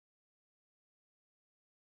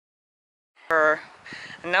For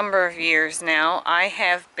a number of years now, I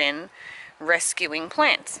have been rescuing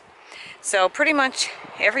plants. So pretty much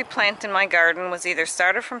every plant in my garden was either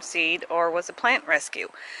started from seed or was a plant rescue.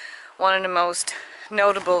 One of the most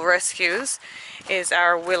notable rescues is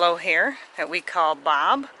our willow here that we call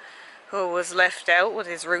Bob, who was left out with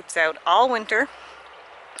his roots out all winter,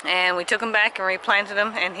 and we took him back and replanted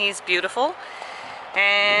him, and he's beautiful.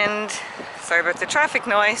 And sorry about the traffic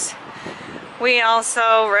noise, we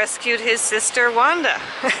also rescued his sister Wanda,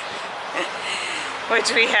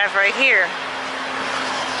 which we have right here.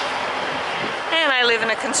 And I live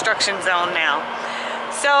in a construction zone now.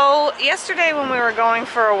 So yesterday when we were going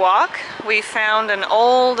for a walk, we found an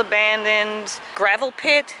old abandoned gravel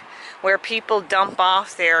pit where people dump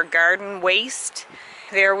off their garden waste.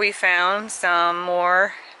 There we found some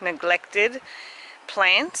more neglected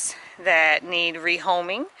plants that need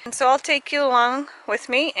rehoming. And so I'll take you along with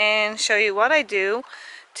me and show you what I do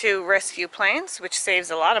to rescue plants, which saves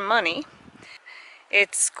a lot of money.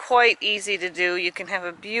 It's quite easy to do. You can have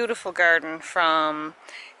a beautiful garden from,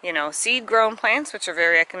 you know, seed-grown plants, which are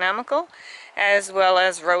very economical, as well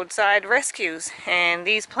as roadside rescues. And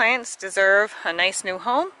these plants deserve a nice new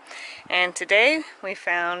home. And today we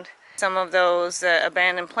found some of those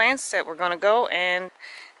abandoned plants that we're going to go and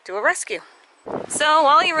do a rescue. So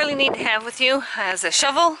all you really need to have with you is a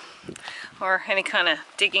shovel or any kind of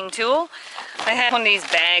digging tool. I have one of these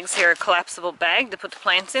bags here, a collapsible bag to put the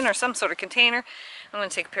plants in, or some sort of container. I'm going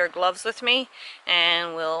to take a pair of gloves with me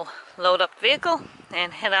and we'll load up the vehicle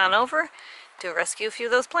and head on over to rescue a few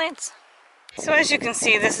of those plants. So as you can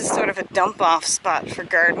see, this is sort of a dump off spot for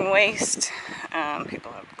garden waste.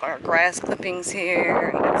 People have grass clippings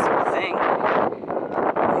here and that sort of thing.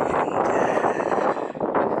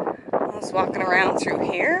 And I was walking around through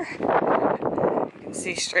here. You can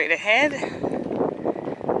see straight ahead.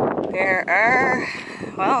 There are,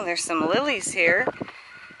 well, there's some lilies here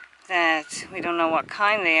that we don't know what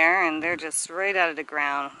kind they are, and they're just right out of the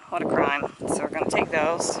ground. What a crime. So we're going to take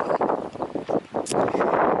those. There's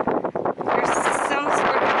some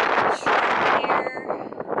sort of shrub here.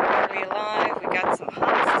 Very alive. We got some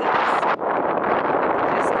hostas.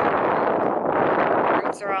 The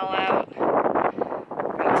roots are all out.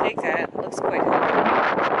 I'm going to take that. It looks quite healthy.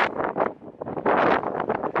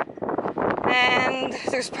 And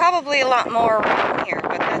there's probably a lot more around here,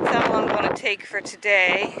 but that's all I'm going to take for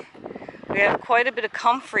today. We have quite a bit of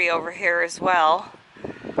comfrey over here as well.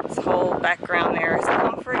 This whole background there is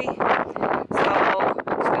comfrey. So I'm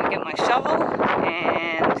just going to get my shovel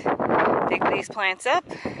and dig these plants up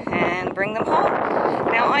and bring them home.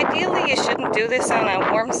 Now ideally you shouldn't do this on a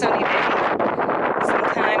warm sunny day.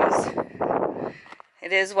 Sometimes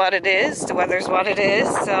it is what it is, the weather's what it is,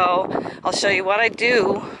 so I'll show you what I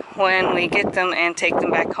do when we get them and take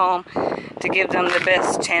them back home to give them the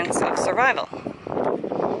best chance of survival.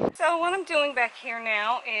 So what I'm doing back here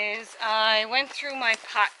now is I went through my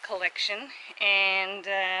pot collection and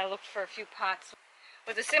looked for a few pots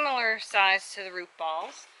with a similar size to the root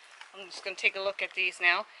balls. I'm just going to take a look at these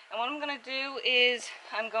now. And what I'm going to do is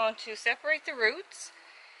I'm going to separate the roots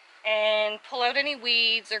and pull out any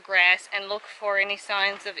weeds or grass and look for any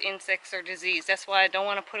signs of insects or disease. That's why I don't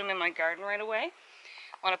want to put them in my garden right away.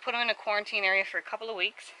 I want to put them in a quarantine area for a couple of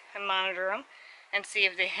weeks and monitor them and see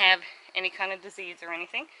if they have any kind of disease or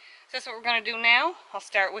anything. So that's what we're going to do now. I'll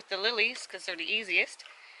start with the lilies because they're the easiest,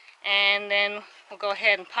 and then we'll go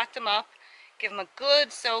ahead and pot them up, give them a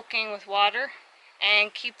good soaking with water,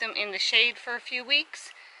 and keep them in the shade for a few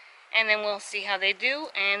weeks, and then we'll see how they do,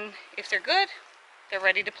 and if they're good, they're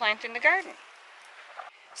ready to plant in the garden.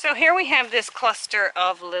 So here we have this cluster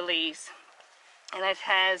of lilies, and it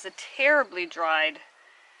has a terribly dried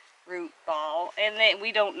root ball, and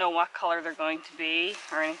we don't know what color they're going to be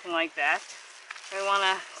or anything like that. We want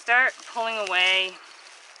to start pulling away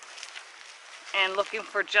and looking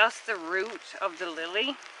for just the root of the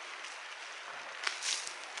lily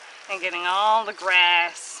and getting all the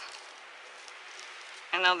grass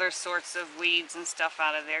and other sorts of weeds and stuff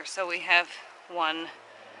out of there. So we have one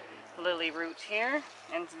lily root here,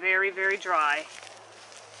 and it's very, very dry.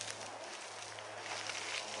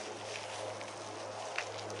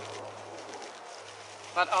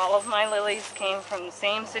 But all of my lilies came from the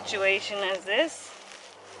same situation as this.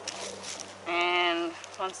 And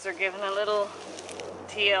once they're given a little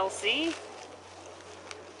TLC,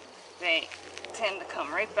 they tend to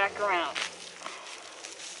come right back around.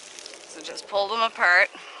 So just pull them apart.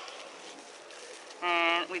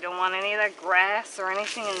 And we don't want any of that grass or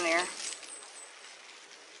anything in there.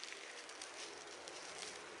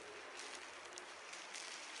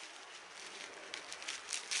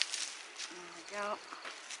 There we go.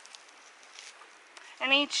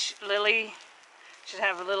 And each lily should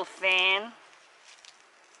have a little fan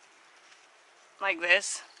like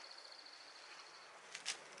this.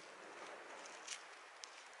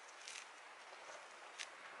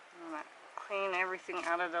 I'm gonna clean everything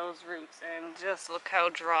out of those roots, and just look how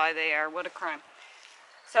dry they are. What a crime.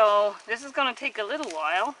 So this is going to take a little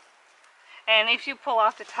while, and if you pull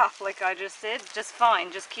off the top like I just did, just fine.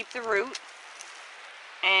 Just keep the root,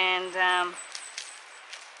 and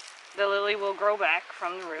the lily will grow back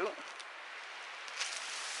from the root.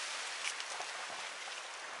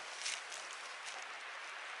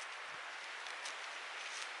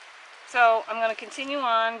 So I'm going to continue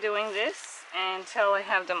on doing this until I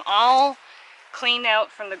have them all cleaned out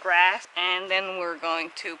from the grass, and then we're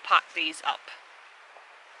going to pot these up.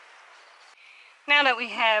 Now that we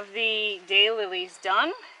have the daylilies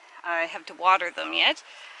done, I have to water them yet.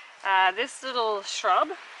 This little shrub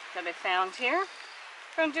that I found here,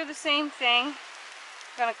 I'm going to do the same thing.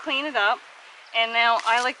 I'm going to clean it up, and now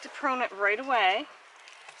I like to prune it right away.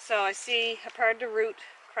 So I see a part of the root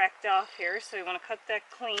cracked off here, so we want to cut that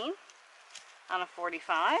clean on a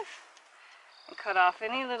 45 and cut off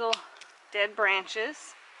any little dead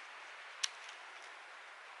branches.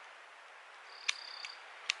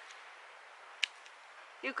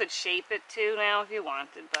 You could shape it too now if you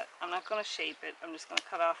wanted, but I'm not going to shape it. I'm just going to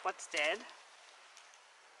cut off what's dead.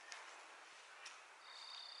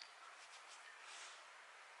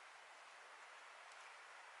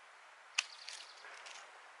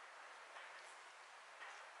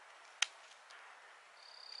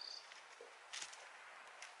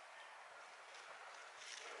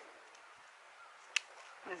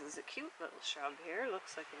 This is a cute little shrub here.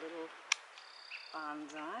 Looks like a little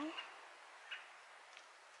bonsai.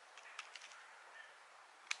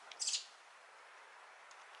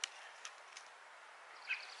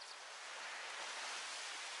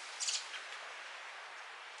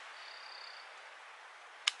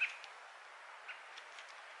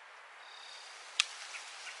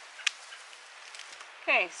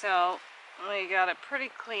 Okay, so we got it pretty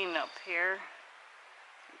clean up here.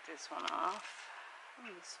 Take this one off.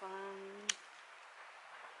 And this one.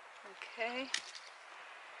 Okay.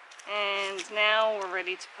 And now we're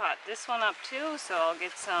ready to pot this one up too, so I'll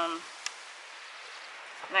get some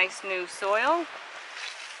nice new soil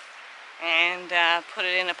and put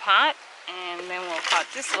it in a pot, and then we'll pot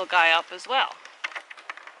this little guy up as well.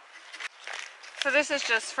 So this is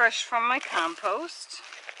just fresh from my compost.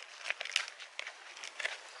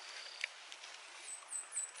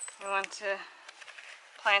 We want to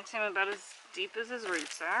plant him about as deep as his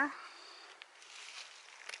roots are.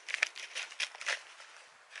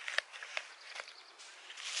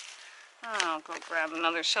 I'll go grab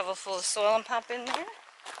another shovel full of soil and pop in there. There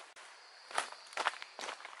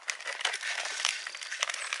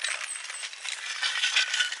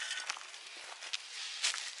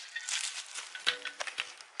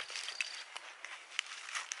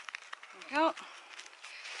we go.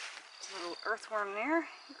 There's a little earthworm there.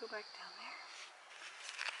 You go back down there.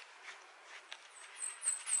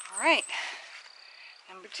 Alright,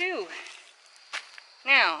 number 2.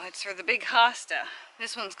 Now, it's for the big hosta.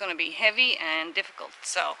 This one's going to be heavy and difficult,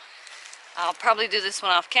 so I'll probably do this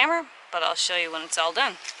one off camera, but I'll show you when it's all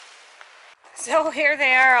done. So here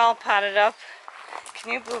they are all potted up.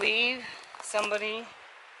 Can you believe somebody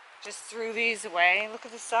just threw these away? Look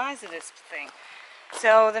at the size of this thing.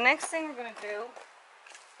 So the next thing we're going to do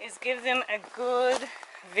is give them a good,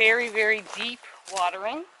 very, very deep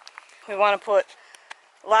watering. We want to put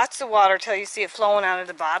lots of water till you see it flowing out of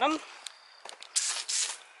the bottom.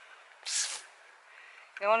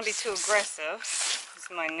 You don't want to be too aggressive. This is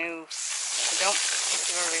my new, I don't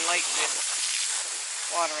particularly like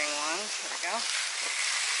this watering one. Here we go.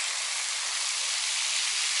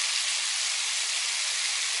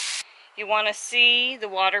 You want to see the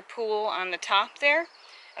water pool on the top there,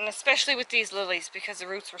 and especially with these lilies because the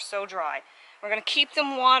roots were so dry. We're going to keep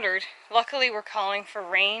them watered. Luckily we're calling for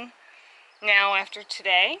rain now after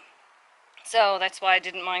today, so that's why I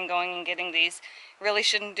didn't mind going and getting these. Really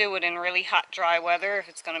shouldn't do it in really hot, dry weather if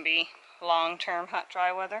it's going to be long-term hot,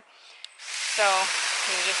 dry weather. So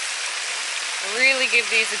you just really give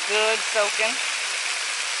these a good soaking.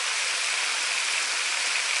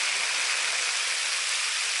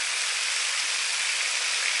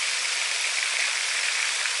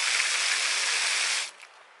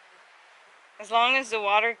 As long as the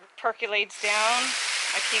water percolates down,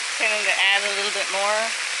 I keep tending to add a little bit more,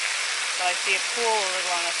 so I see a pool a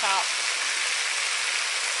little on the top.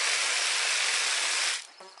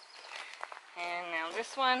 And now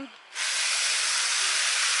this one.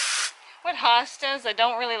 With hostas, I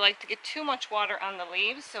don't really like to get too much water on the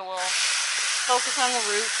leaves, so we'll focus on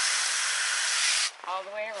the roots all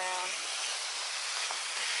the way around.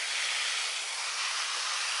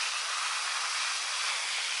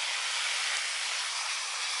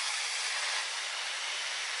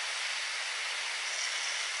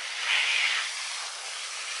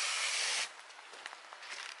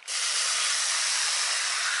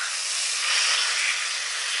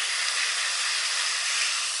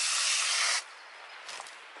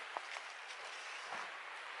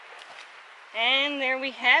 And there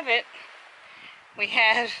we have it. We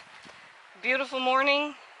had a beautiful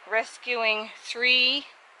morning rescuing 3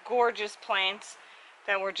 gorgeous plants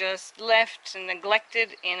that were just left and neglected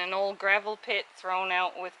in an old gravel pit, thrown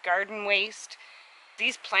out with garden waste.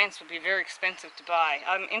 These plants would be very expensive to buy.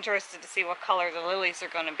 I'm interested to see what color the lilies are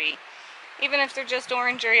going to be. Even if they're just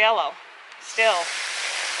orange or yellow. Still,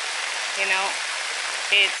 you know,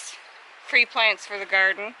 it's free plants for the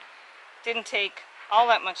garden. Didn't take all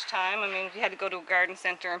that much time. I mean, if you had to go to a garden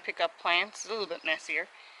center and pick up plants, it's a little bit messier.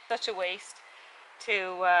 Such a waste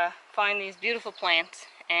to find these beautiful plants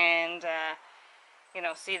and you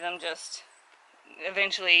know, see them just,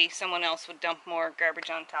 eventually someone else would dump more garbage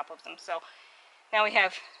on top of them. So now we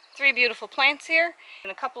have 3 beautiful plants here.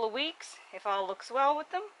 In a couple of weeks, if all looks well with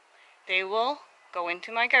them, they will go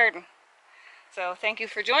into my garden. So thank you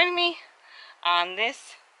for joining me on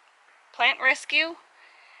this plant rescue.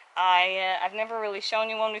 I've never really shown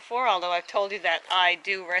you one before, although I've told you that I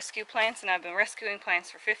do rescue plants, and I've been rescuing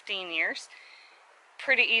plants for 15 years.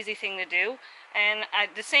 Pretty easy thing to do. And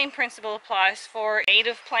the same principle applies for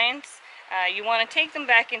native plants. You want to take them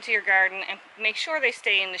back into your garden and make sure they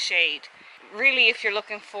stay in the shade. Really, if you're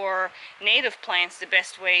looking for native plants, the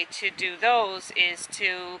best way to do those is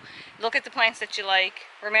to look at the plants that you like,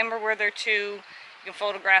 remember where they're to, you can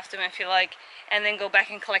photograph them if you like, and then go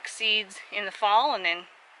back and collect seeds in the fall and then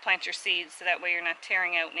plant your seeds, so that way you're not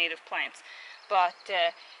tearing out native plants. But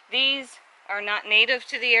these are not native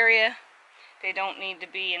to the area. They don't need to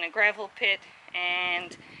be in a gravel pit,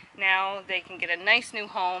 and now they can get a nice new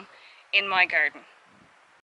home in my garden.